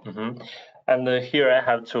 And here I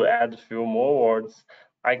have to add a few more words.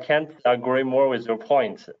 I can't agree more with your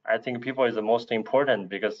point. I think people is the most important,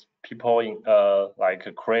 because people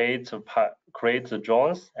like create the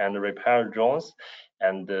drones and repair drones,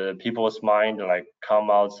 and people's mind like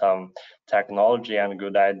come out some technology and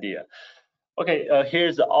good idea. Okay,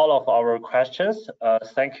 here's all of our questions.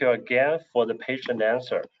 Thank you again for the patient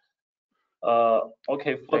answer.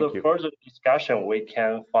 Okay, for Thank the you. further discussion, we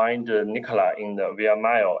can find Nicola in the via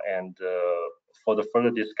mail and for the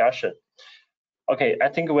further discussion. Okay, I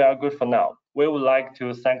think we are good for now. We would like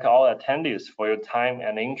to thank all attendees for your time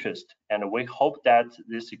and interest, and we hope that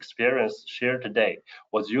this experience shared today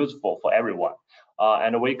was useful for everyone.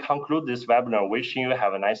 And we conclude this webinar wishing you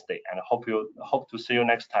have a nice day, and hope to see you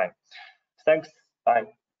next time. Thanks. Bye.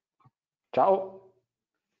 Ciao.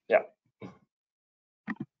 Yeah.